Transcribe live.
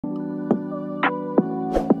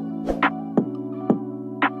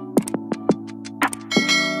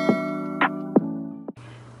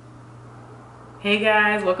Hey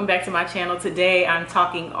guys, welcome back to my channel. Today I'm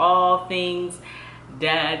talking all things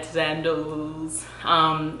dad sandals.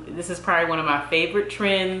 This is probably one of my favorite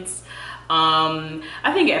trends.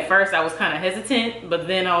 I think at first I was kind of hesitant, but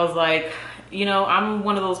then I was like, you know, I'm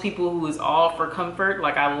one of those people who is all for comfort.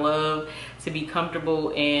 Like, I love to be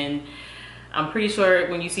comfortable, and I'm pretty sure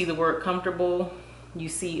when you see the word comfortable, you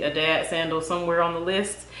see a dad sandal somewhere on the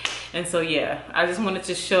list. And so yeah, I just wanted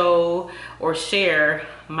to show or share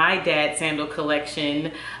my dad sandal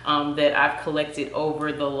collection that I've collected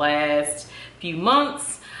over the last few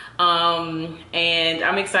months. And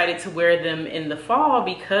I'm excited to wear them in the fall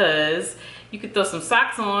because you could throw some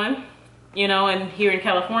socks on, you know, and here in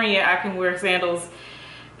California, I can wear sandals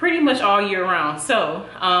pretty much all year round. So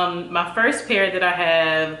my first pair that I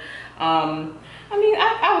have, I mean,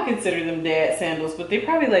 I would consider them dad sandals, but they're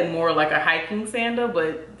probably like more like a hiking sandal,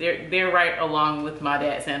 but they're right along with my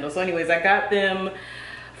dad sandals. So anyways, I got them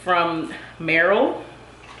from Merrell.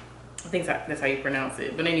 I think that's how you pronounce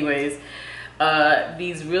it. But anyways,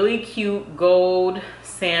 these really cute gold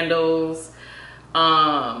sandals.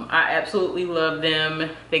 I absolutely love them.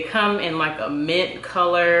 They come in like a mint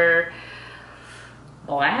color,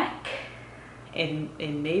 black, and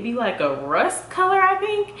maybe like a rust color, I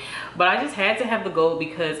think. But I just had to have the gold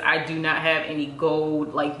because I do not have any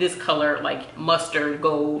gold like this color, like mustard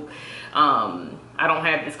gold. I don't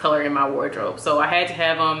have this color in my wardrobe, so I had to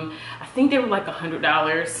have them. I think they were like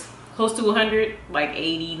 $100, close to 100, like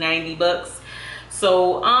 80, 90 bucks.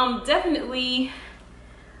 So definitely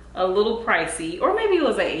a little pricey, or maybe it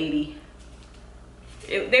was like 80.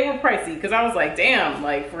 They were pricey because I was like, damn,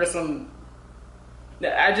 like for some,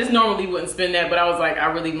 I just normally wouldn't spend that, but I was like,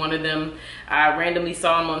 I really wanted them. I randomly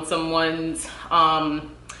saw them on someone's,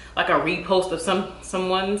 like a repost of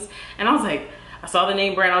someone's, and I was like, I saw the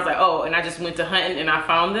name brand, I was like, oh, and I just went to hunting and I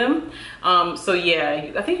found them. So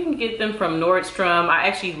yeah, I think you can get them from Nordstrom. I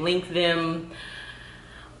actually linked them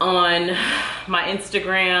on my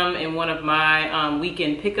Instagram in one of my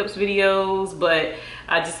weekend pickups videos, but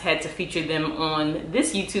I just had to feature them on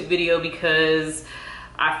this YouTube video because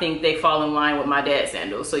I think they fall in line with my dad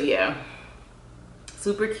sandals. So yeah,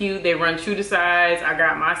 super cute. They run true to size. I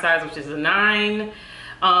got my size, which is a 9.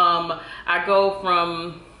 I go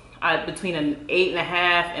from between an 8.5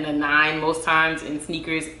 and a 9 most times in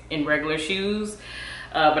sneakers and regular shoes,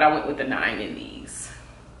 but I went with the 9 in these.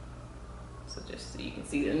 So just so you can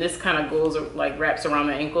see, and this kind of goes like wraps around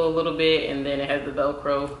the ankle a little bit, and then it has the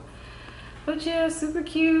Velcro. But yeah, super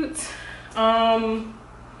cute.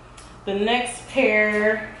 The next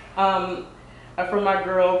pair are from my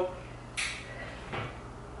girl,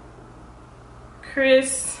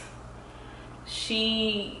 Chris.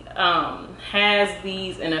 She has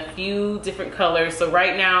these in a few different colors. So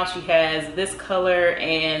right now she has this color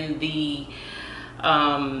and the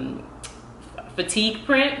fatigue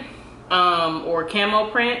print or camo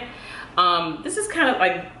print. This is kind of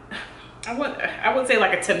like, I would say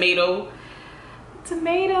like a tomato,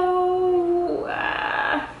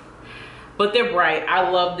 but they're bright. I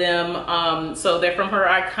love them. So they're from her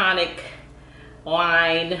iconic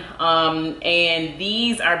line, and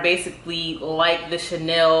these are basically like the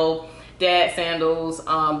Chanel dad sandals,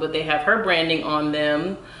 but they have her branding on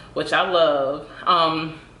them, which I love.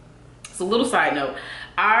 So a little side note,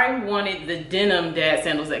 I wanted the denim dad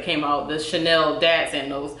sandals that came out, the Chanel dad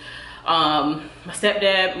sandals. My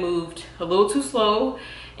stepdad moved a little too slow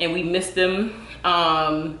and we missed them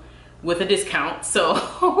with a discount.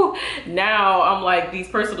 So now I'm like, these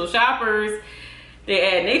personal shoppers, they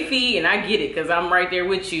add their fee, and I get it because I'm right there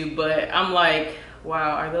with you, but I'm like,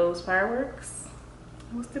 wow, are those fireworks?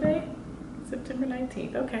 What's today? September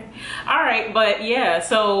 19th. Okay. All right, but yeah,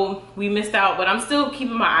 so we missed out, but I'm still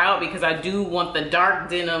keeping my eye out because I do want the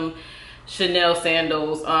dark denim Chanel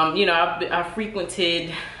sandals. You know, I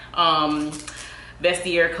frequented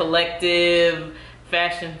Vestiaire Collective,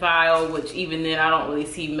 Fashion File, which even then I don't really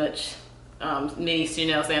see much many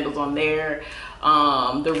Chanel sandals on there.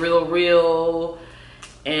 The Real,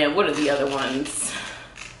 and what are the other ones?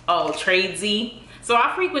 Oh, Tradesy. So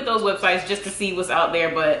I frequent those websites just to see what's out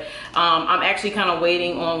there, but I'm actually kind of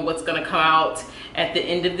waiting on what's gonna come out at the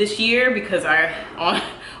end of this year, because on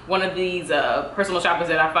one of these personal shoppers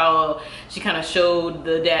that I follow, she kind of showed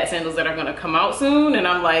the dad sandals that are gonna come out soon, and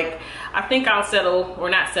I'm like, I think I'll settle,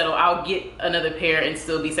 or not settle, I'll get another pair and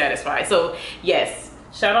still be satisfied. So yes,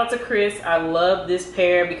 shout out to Chris. I love this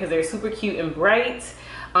pair because they're super cute and bright.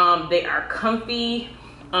 They are comfy.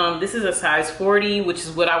 This is a size 40, which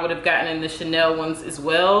is what I would have gotten in the Chanel ones as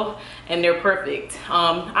well, and they're perfect.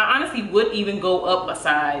 I honestly would even go up a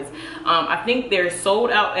size. I think they're sold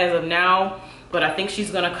out as of now, but I think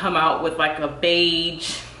she's gonna come out with like a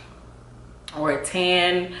beige or a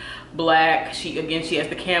tan black. She has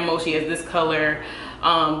the camo, she has this color,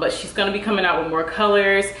 but she's gonna be coming out with more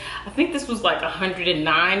colors. I think this was like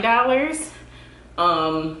 $109.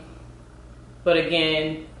 But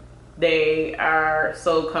again, they are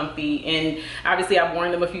so comfy, and obviously I've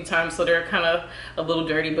worn them a few times, so they're kind of a little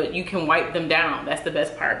dirty, but you can wipe them down. That's the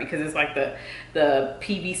best part, because it's like the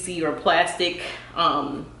PVC or plastic,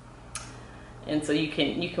 and so you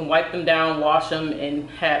can wipe them down, wash them, and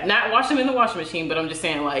not wash them in the washing machine, but I'm just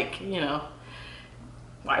saying, like, you know,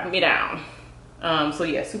 wipe me down. So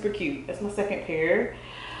yeah, super cute. That's my second pair.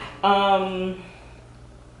 My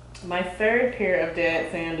third pair of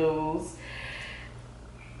Dad sandals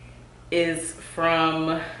is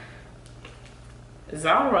from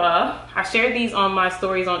Zara. I shared these on my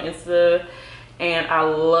stories on Insta, and I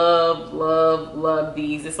love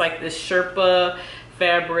these. It's like this Sherpa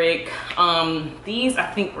fabric. These I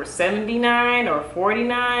think were $79 or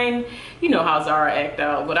 $49. You know how Zara act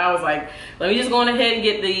out, but I was like, let me just go on ahead and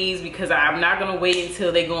get these, because I'm not gonna wait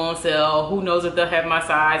until they go on sale. Who knows if they'll have my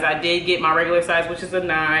size. I did get my regular size, which is a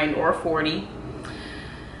 9 or a 40,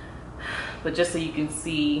 but just so you can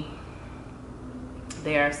see,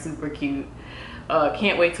 they are super cute.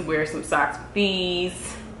 Can't wait to wear some socks with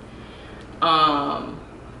these. So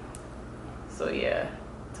yeah,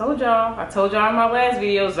 I told y'all in my last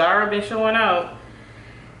video, Zara been showing out,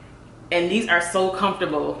 and these are so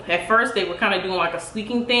comfortable. At first they were kind of doing like a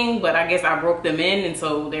squeaking thing, but I guess I broke them in, and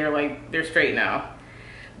so they're straight now.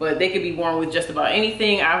 But they could be worn with just about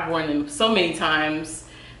anything. I've worn them so many times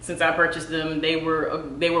since I purchased them. They were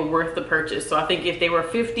worth the purchase. So I think if they were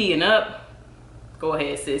 50 and up, go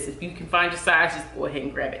ahead, sis. If you can find your size, just go ahead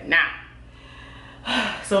and grab it now.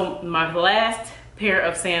 So my last pair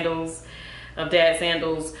of sandals, of Dad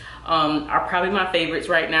sandals, are probably my favorites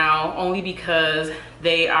right now, only because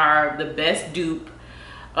they are the best dupe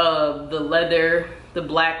of the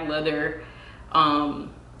black leather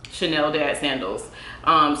Chanel Dad sandals.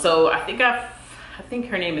 So I think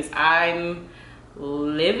her name is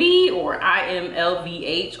Livy or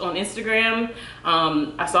IMLVH on Instagram.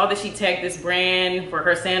 I saw that she tagged this brand for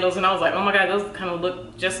her sandals, and I was like, oh my god, those kind of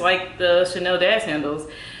look just like the Chanel Dad sandals.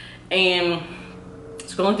 And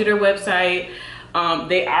scrolling through their website,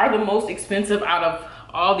 they are the most expensive out of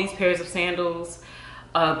all these pairs of sandals,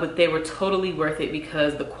 but they were totally worth it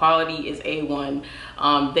because the quality is A1.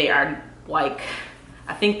 They are like,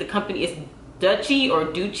 I think the company is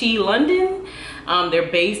Ducci London.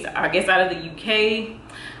 They're based, I guess, out of the UK.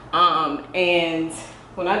 And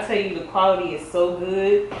when I tell you the quality is so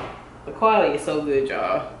good,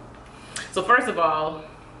 y'all. So first of all,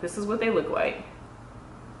 this is what they look like.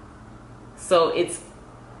 So it's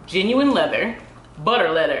genuine leather,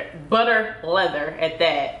 butter leather at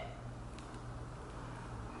that.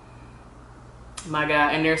 My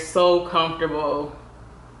god, and they're so comfortable.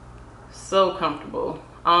 So comfortable.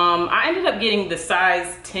 I ended up getting the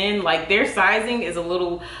size 10. Like, their sizing is a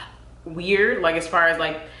little weird, like as far as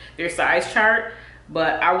like their size chart,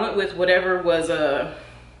 but I went with whatever was a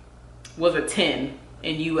 10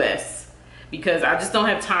 in US, because I just don't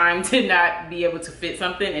have time to not be able to fit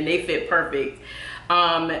something, and they fit perfect.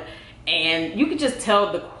 And you could just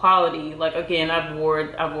tell the quality. Like, again, I've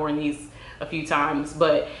worn these a few times,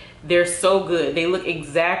 but they're so good. They look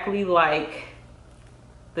exactly like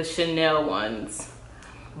the Chanel ones.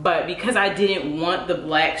 But because I didn't want the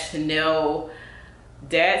black Chanel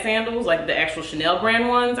Dad sandals, like the actual Chanel brand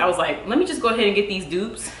ones, I was like, let me just go ahead and get these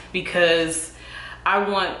dupes, because I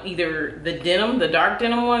want either the denim, the dark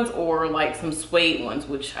denim ones, or like some suede ones,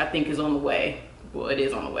 which I think is on the way. Well, it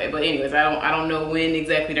is on the way, but anyways, I don't know when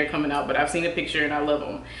exactly they're coming out, but I've seen a picture and I love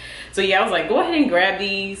them. So yeah, I was like, go ahead and grab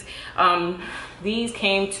these. These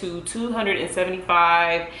came to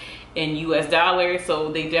 $275 in US dollars,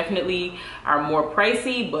 so they definitely are more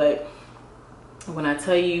pricey, but when I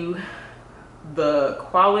tell you the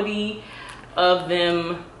quality of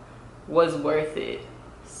them was worth it,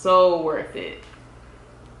 so worth it.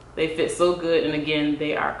 They fit so good, and again,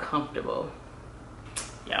 they are comfortable,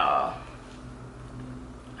 y'all.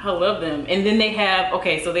 I love them. And then they have,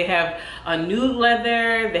 okay, so they have a nude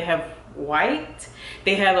leather, they have white,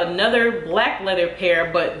 they have another black leather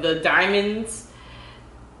pair, but the diamonds,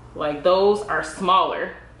 like, those are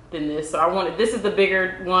smaller than this. So I wanted, this is the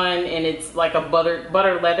bigger one, and it's like a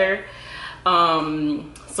butter leather.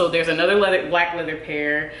 So there's another black leather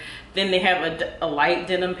pair. Then they have a light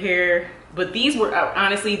denim pair, but these were,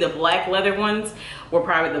 honestly, the black leather ones were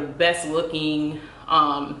probably the best looking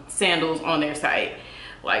sandals on their site.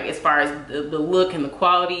 Like, as far as the look and the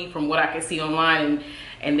quality from what I could see online,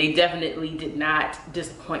 and they definitely did not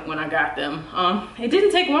disappoint when I got them. It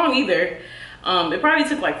didn't take long either. It probably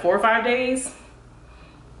took like 4 or 5 days.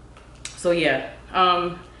 So yeah,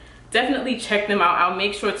 definitely check them out. I'll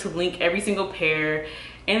make sure to link every single pair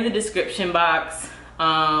in the description box.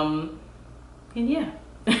 And yeah,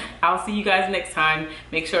 I'll see you guys next time.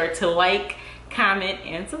 Make sure to like, comment,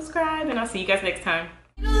 and subscribe, and I'll see you guys next time.